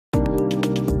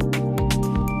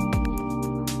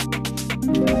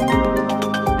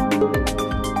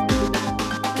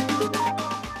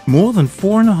More than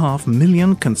 4.5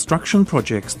 million construction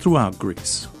projects throughout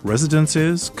Greece.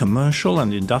 Residences, commercial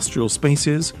and industrial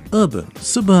spaces, urban,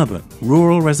 suburban,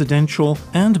 rural residential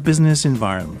and business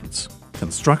environments.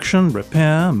 Construction,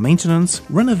 repair, maintenance,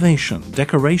 renovation,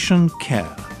 decoration,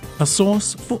 care. A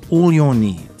source for all your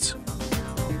needs.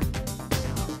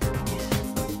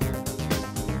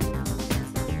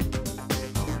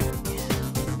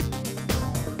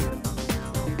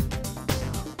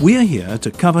 We are here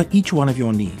to cover each one of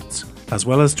your needs, as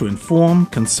well as to inform,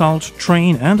 consult,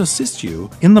 train and assist you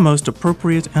in the most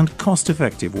appropriate and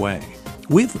cost-effective way,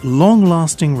 with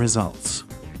long-lasting results,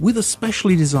 with a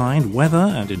specially designed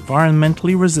weather and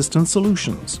environmentally resistant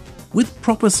solutions, with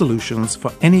proper solutions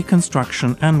for any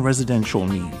construction and residential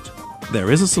need. There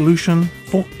is a solution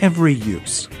for every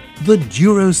use, the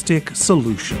DUROSTICK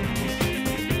solution.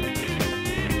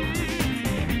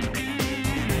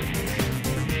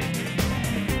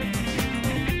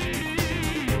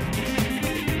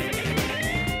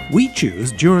 We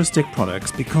choose DUROSTICK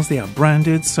products because they are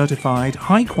branded, certified,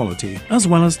 high quality, as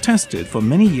well as tested for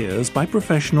many years by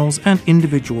professionals and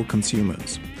individual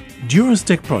consumers.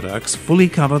 DUROSTICK products fully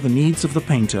cover the needs of the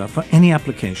painter for any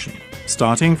application,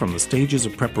 starting from the stages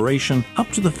of preparation up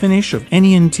to the finish of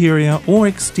any interior or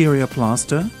exterior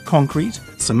plaster, concrete,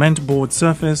 cement board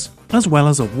surface, as well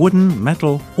as a wooden,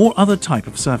 metal, or other type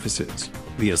of surfaces.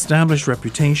 The established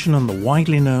reputation and the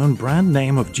widely known brand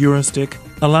name of DUROSTICK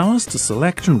allow us to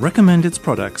select and recommend its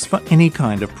products for any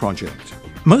kind of project.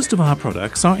 Most of our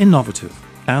products are innovative,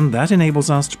 and that enables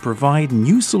us to provide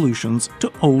new solutions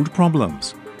to old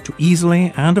problems, to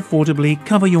easily and affordably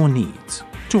cover your needs,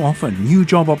 to offer new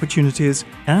job opportunities,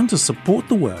 and to support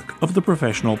the work of the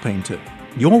professional painter.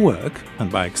 Your work,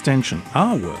 and by extension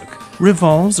our work,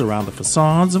 revolves around the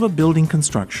facades of a building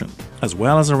construction, as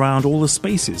well as around all the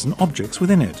spaces and objects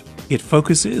within it. It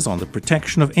focuses on the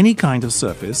protection of any kind of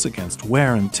surface against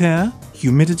wear and tear,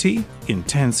 humidity,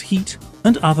 intense heat,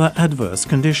 and other adverse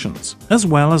conditions, as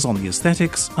well as on the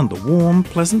aesthetics and the warm,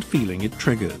 pleasant feeling it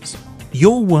triggers.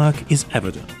 Your work is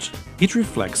evident. It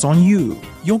reflects on you,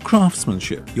 your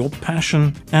craftsmanship, your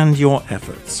passion, and your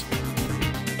efforts.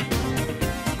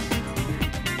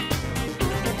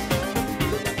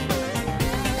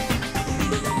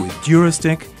 With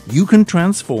DUROSTICK, you can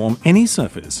transform any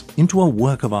surface into a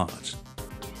work of art.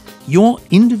 Your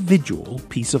individual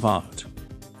piece of art.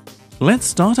 Let's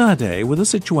start our day with a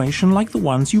situation like the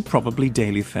ones you probably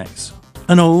daily face.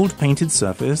 An old painted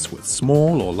surface with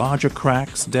small or larger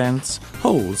cracks, dents,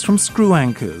 holes from screw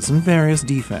anchors and various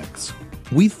defects.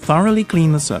 We thoroughly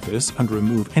clean the surface and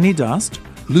remove any dust,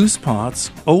 loose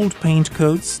parts, old paint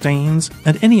coats, stains,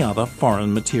 and any other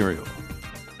foreign material.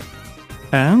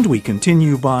 And we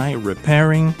continue by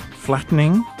repairing,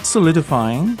 flattening,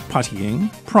 solidifying, puttying,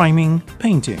 priming,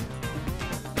 painting.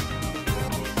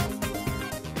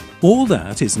 All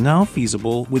that is now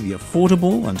feasible with the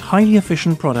affordable and highly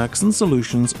efficient products and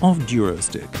solutions of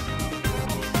DUROSTICK.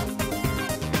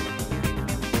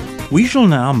 We shall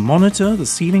now monitor the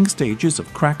sealing stages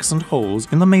of cracks and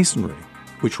holes in the masonry,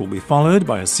 which will be followed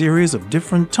by a series of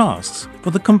different tasks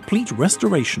for the complete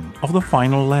restoration of the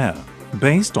final layer,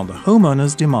 based on the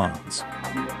homeowner's demands.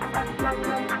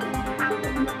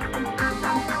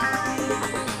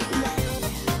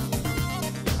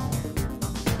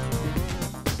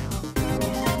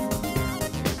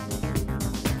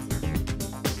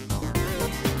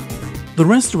 The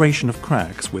restoration of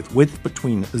cracks with width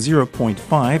between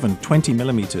 0.5 and 20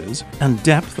 mm and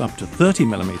depth up to 30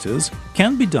 mm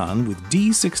can be done with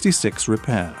D66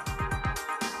 repair.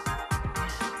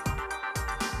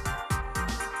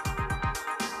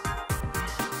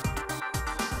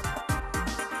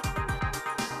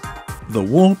 The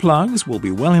wall plugs will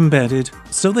be well embedded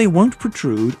so they won't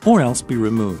protrude or else be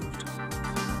removed.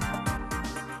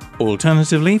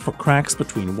 Alternatively, for cracks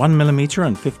between 1 mm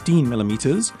and 15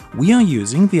 mm, we are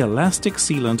using the elastic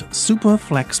sealant Super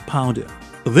Flex powder.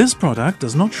 This product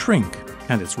does not shrink,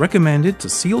 and it's recommended to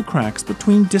seal cracks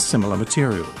between dissimilar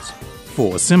materials.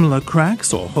 For similar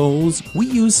cracks or holes, we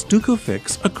use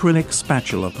StuccoFix acrylic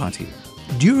spatula putty.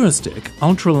 DUROSTICK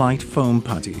Ultralight Foam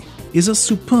Putty is a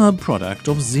superb product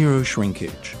of zero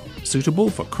shrinkage, suitable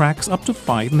for cracks up to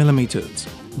 5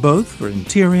 mm, both for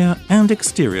interior and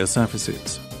exterior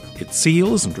surfaces. It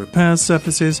seals and repairs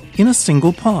surfaces in a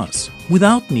single pass,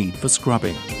 without need for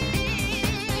scrubbing.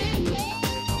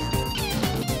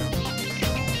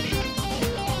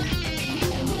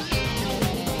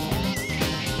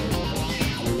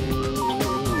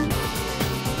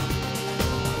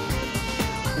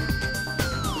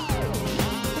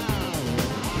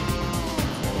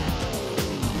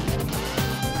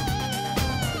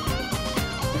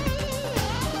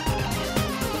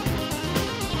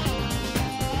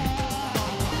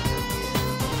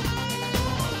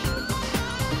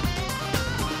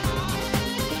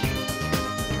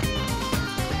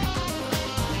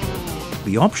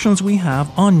 The options we have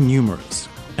are numerous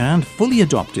and fully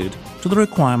adapted to the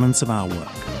requirements of our work.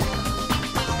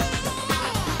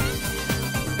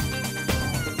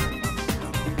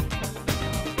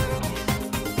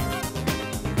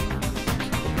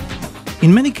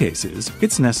 In many cases,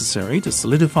 it's necessary to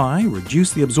solidify,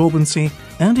 reduce the absorbency,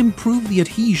 and improve the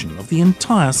adhesion of the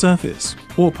entire surface,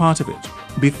 or part of it,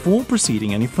 before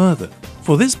proceeding any further.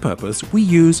 For this purpose, we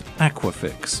use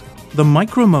Aquafix, the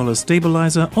micromolar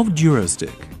stabilizer of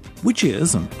DUROSTICK, which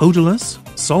is an odorless,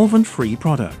 solvent-free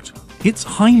product. It's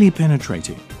highly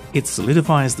penetrating, it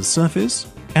solidifies the surface,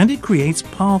 and it creates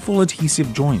powerful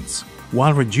adhesive joints,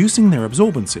 while reducing their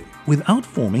absorbency without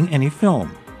forming any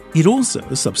film. It also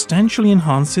substantially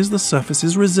enhances the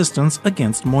surface's resistance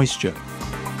against moisture.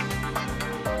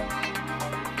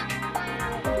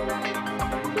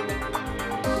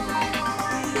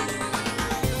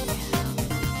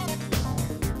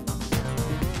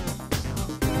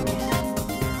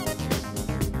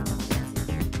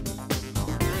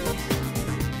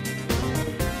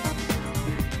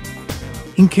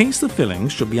 In case the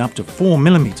fillings should be up to 4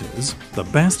 mm, the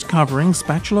best covering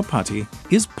spatula putty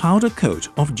is powder coat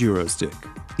of DUROSTICK.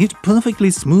 It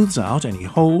perfectly smooths out any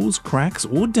holes, cracks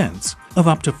or dents of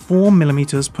up to 4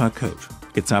 mm per coat.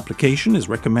 Its application is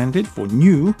recommended for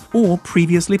new or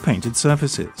previously painted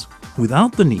surfaces,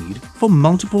 without the need for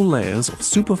multiple layers of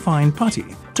superfine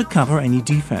putty to cover any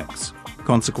defects.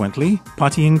 Consequently,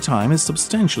 puttying time is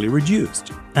substantially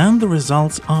reduced, and the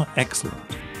results are excellent.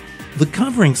 The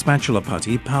covering spatula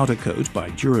putty powder coat by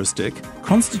DUROSTICK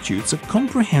constitutes a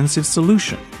comprehensive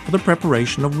solution for the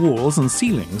preparation of walls and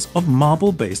ceilings of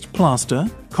marble-based plaster,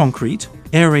 concrete,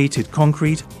 aerated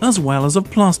concrete, as well as of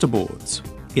plasterboards.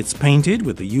 It's painted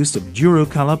with the use of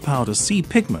DuroColor Powder C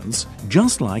pigments,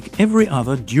 just like every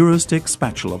other DUROSTICK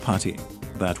spatula putty.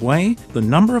 That way, the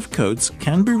number of coats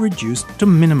can be reduced to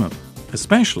minimum,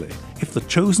 especially if the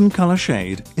chosen color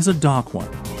shade is a dark one.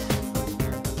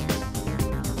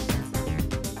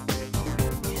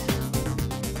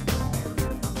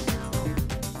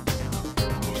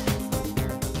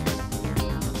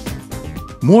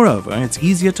 Moreover, it's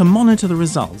easier to monitor the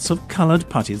results of colored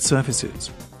puttied surfaces,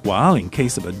 while in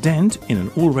case of a dent in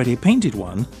an already painted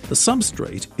one, the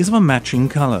substrate is of a matching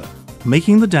color,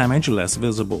 making the damage less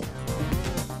visible.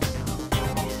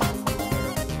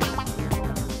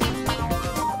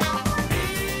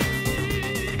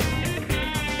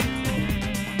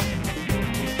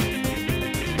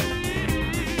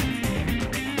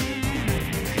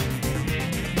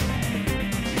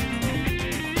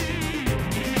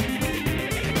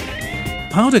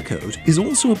 Powder coat is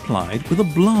also applied with a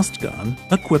blast gun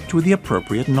equipped with the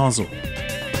appropriate nozzle.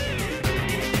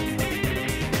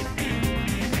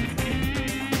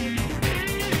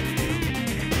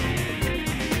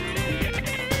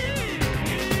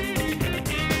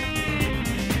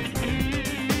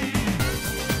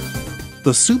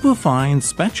 The superfine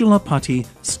spatula putty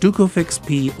Stucofix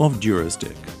P of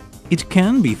DUROSTICK. It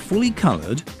can be fully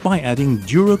colored by adding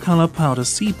DuroColor Powder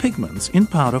C pigments in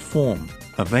powder form,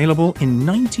 available in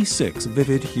 96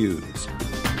 vivid hues.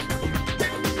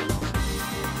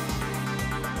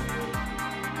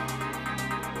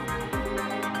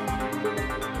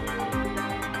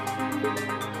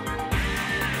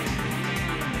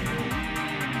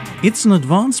 It's an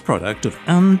advanced product of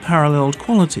unparalleled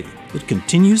quality that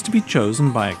continues to be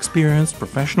chosen by experienced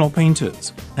professional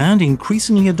painters and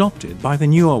increasingly adopted by the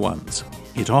newer ones.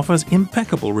 It offers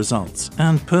impeccable results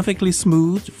and perfectly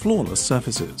smooth, flawless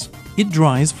surfaces. It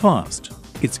dries fast.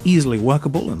 It's easily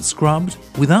workable and scrubbed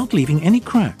without leaving any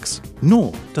cracks,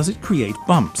 nor does it create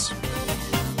bumps.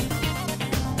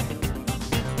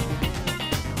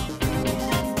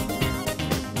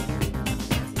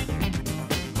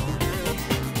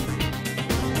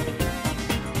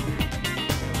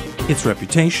 Its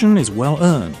reputation is well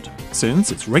earned,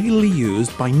 since it's regularly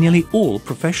used by nearly all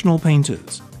professional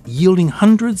painters, yielding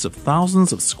hundreds of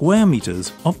thousands of square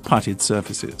meters of puttied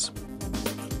surfaces.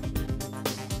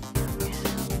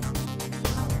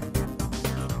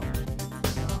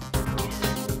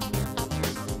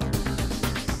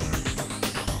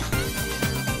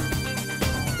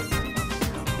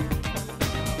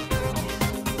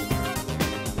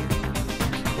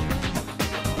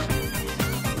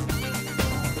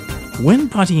 When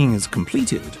puttying is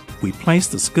completed, we place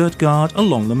the skirt guard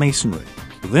along the masonry.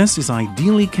 This is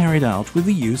ideally carried out with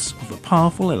the use of the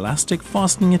powerful elastic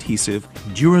fastening adhesive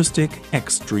DUROSTICK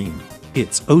Extreme.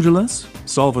 It's odorless,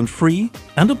 solvent-free,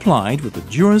 and applied with the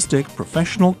DUROSTICK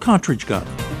Professional Cartridge Gun.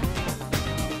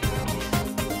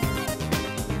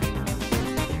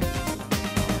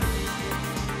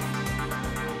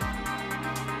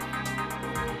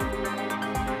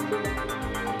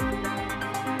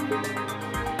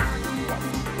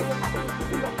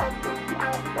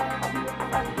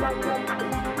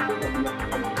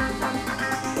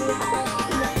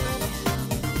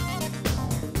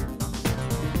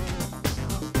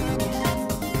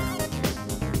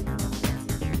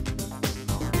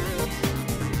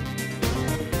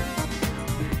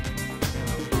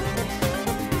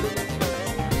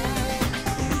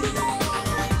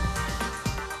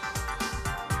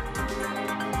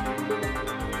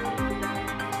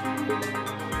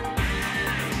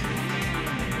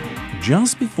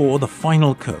 Just before the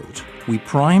final coat, we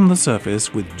prime the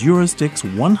surface with DUROSTICK's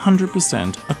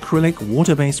 100% acrylic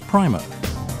water-based primer.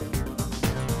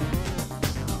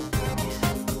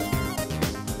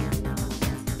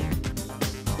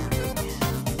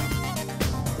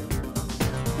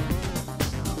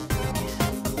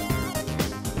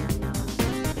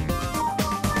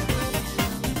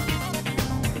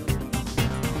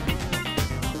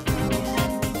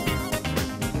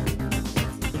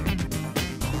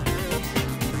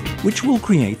 Which will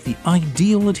create the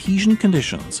ideal adhesion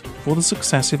conditions for the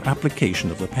successive application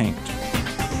of the paint.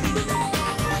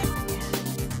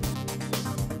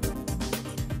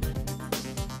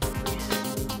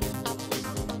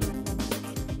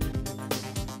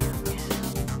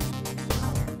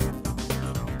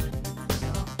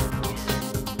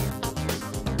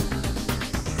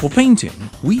 For painting,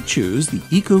 we choose the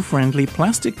eco-friendly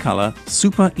plastic color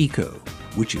Super Eco,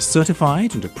 which is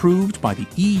certified and approved by the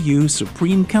EU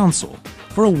Supreme Council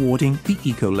for awarding the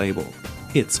Eco label.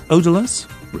 It's odorless,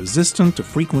 resistant to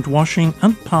frequent washing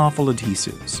and powerful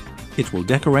adhesives. It will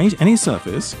decorate any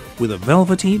surface with a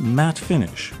velvety matte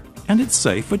finish, and it's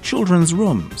safe for children's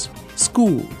rooms,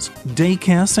 schools,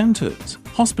 daycare centers,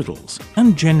 hospitals,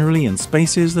 and generally in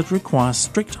spaces that require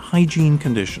strict hygiene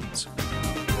conditions.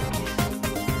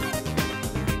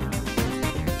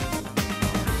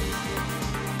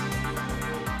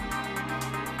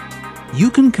 You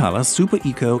can color Super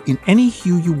Eco in any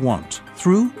hue you want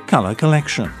through Color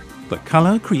Collection, the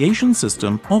color creation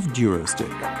system of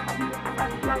DUROSTICK.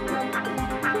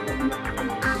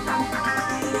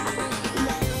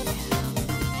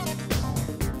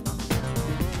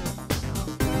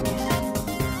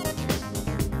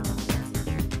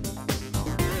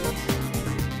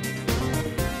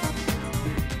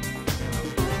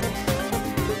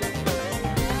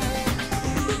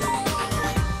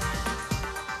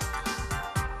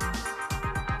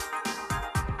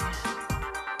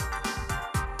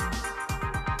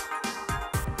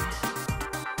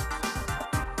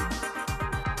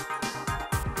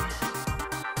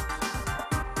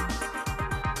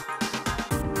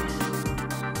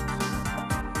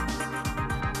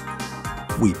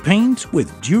 We paint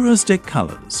with DUROSTICK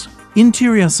colors.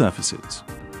 Interior surfaces.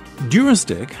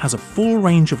 DUROSTICK has a full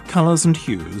range of colors and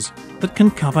hues that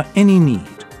can cover any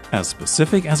need, as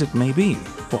specific as it may be,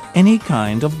 for any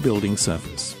kind of building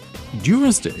surface.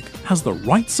 DUROSTICK has the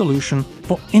right solution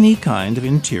for any kind of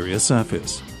interior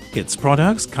surface. Its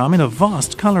products come in a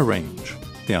vast color range.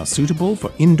 They are suitable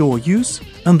for indoor use,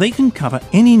 and they can cover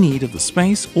any need of the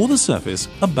space or the surface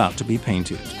about to be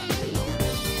painted.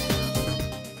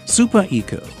 Super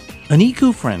Eco, an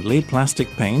eco-friendly plastic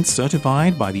paint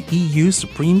certified by the EU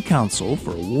Supreme Council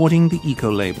for awarding the Eco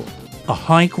label. A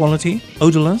high-quality,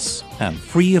 odorless, and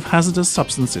free of hazardous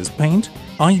substances paint,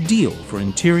 ideal for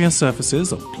interior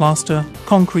surfaces of plaster,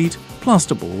 concrete,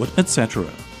 plasterboard, etc.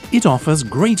 It offers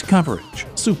great coverage,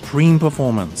 supreme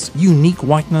performance, unique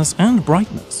whiteness and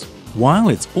brightness, while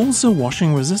it's also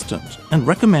washing resistant and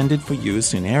recommended for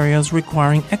use in areas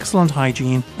requiring excellent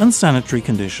hygiene and sanitary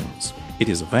conditions. It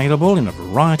is available in a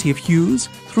variety of hues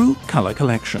through Color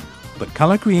Collection, the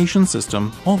color creation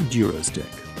system of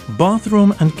DUROSTICK.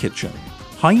 Bathroom and kitchen.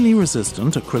 Highly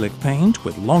resistant acrylic paint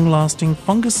with long-lasting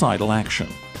fungicidal action.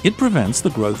 It prevents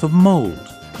the growth of mold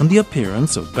and the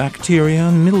appearance of bacteria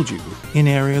and mildew in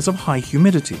areas of high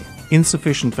humidity,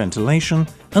 insufficient ventilation,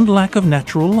 and lack of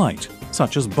natural light,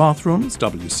 such as bathrooms,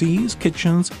 WCs,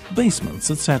 kitchens,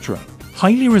 basements, etc.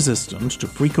 Highly resistant to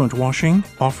frequent washing,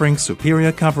 offering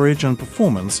superior coverage and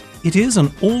performance, it is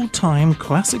an all-time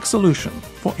classic solution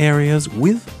for areas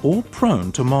with or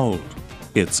prone to mold.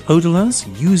 It's odorless,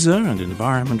 user and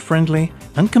environment friendly,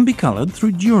 and can be colored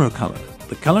through DuroColor,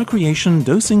 the color creation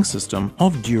dosing system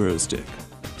of DUROSTICK.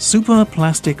 Super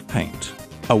Plastic Paint.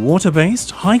 A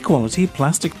water-based, high-quality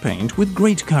plastic paint with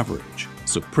great coverage,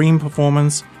 supreme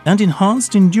performance, and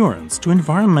enhanced endurance to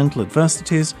environmental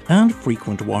adversities and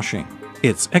frequent washing.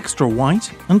 It's extra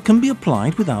white and can be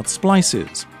applied without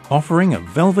splices, offering a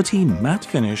velvety matte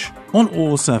finish on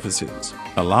all surfaces,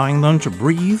 allowing them to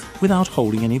breathe without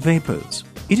holding any vapors.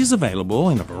 It is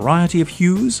available in a variety of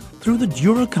hues through the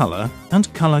DuroColor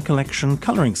and Color Collection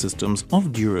coloring systems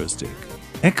of DUROSTICK.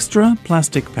 Extra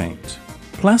Plastic Paint.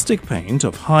 Plastic paint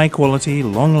of high quality,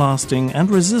 long-lasting and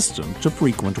resistant to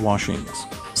frequent washings.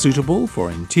 Suitable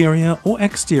for interior or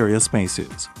exterior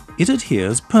spaces. It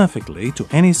adheres perfectly to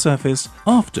any surface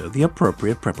after the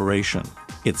appropriate preparation.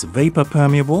 It's vapor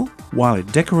permeable, while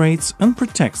it decorates and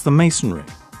protects the masonry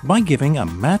by giving a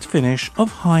matte finish of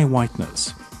high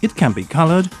whiteness. It can be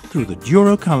colored through the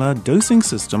DuroColor dosing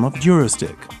system of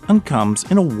DUROSTICK and comes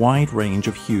in a wide range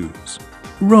of hues.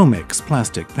 Romix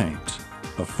plastic paint.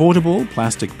 Affordable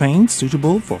plastic paint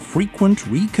suitable for frequent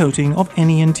recoating of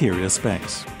any interior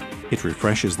space. It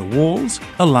refreshes the walls,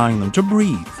 allowing them to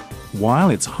breathe, while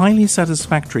its highly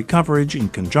satisfactory coverage in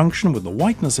conjunction with the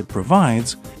whiteness it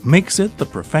provides makes it the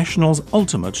professional's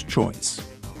ultimate choice.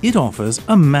 It offers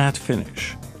a matte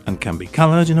finish and can be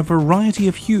colored in a variety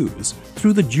of hues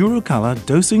through the DuroColor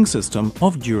dosing system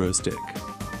of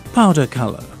DuroStick. Powder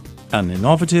color. An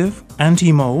innovative,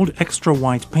 anti-mold extra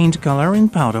white paint color in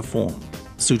powder form,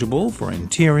 suitable for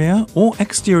interior or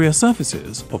exterior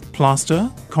surfaces of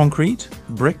plaster, concrete,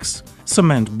 bricks,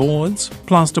 cement boards,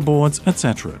 plasterboards,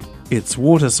 etc. It's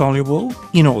water-soluble,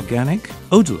 inorganic,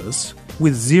 odorless,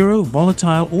 with zero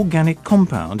volatile organic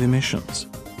compound emissions,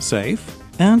 safe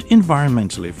and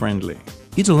environmentally friendly.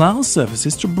 It allows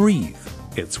surfaces to breathe.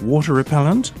 It's water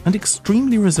repellent and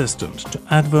extremely resistant to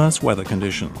adverse weather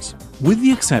conditions. With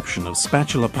the exception of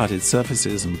spatula-putted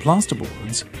surfaces and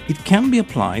plasterboards, it can be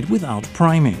applied without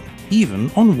priming, even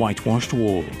on whitewashed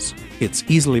walls. It's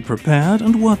easily prepared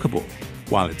and workable,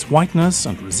 while its whiteness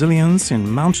and resilience in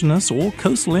mountainous or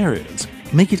coastal areas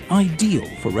make it ideal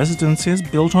for residences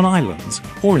built on islands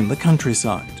or in the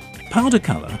countryside. Powder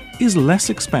color is less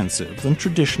expensive than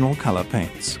traditional color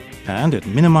paints, and it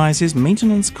minimizes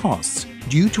maintenance costs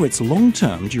due to its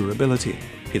long-term durability.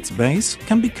 Its base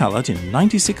can be colored in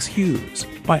 96 hues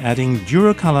by adding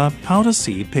DuroColor Powder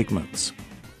C pigments.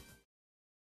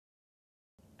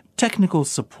 Technical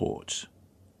support.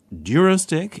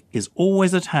 DuroStick is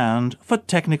always at hand for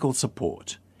technical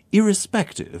support,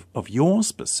 irrespective of your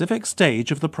specific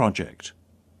stage of the project.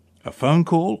 A phone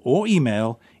call or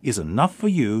email is enough for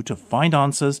you to find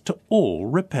answers to all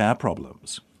repair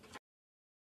problems.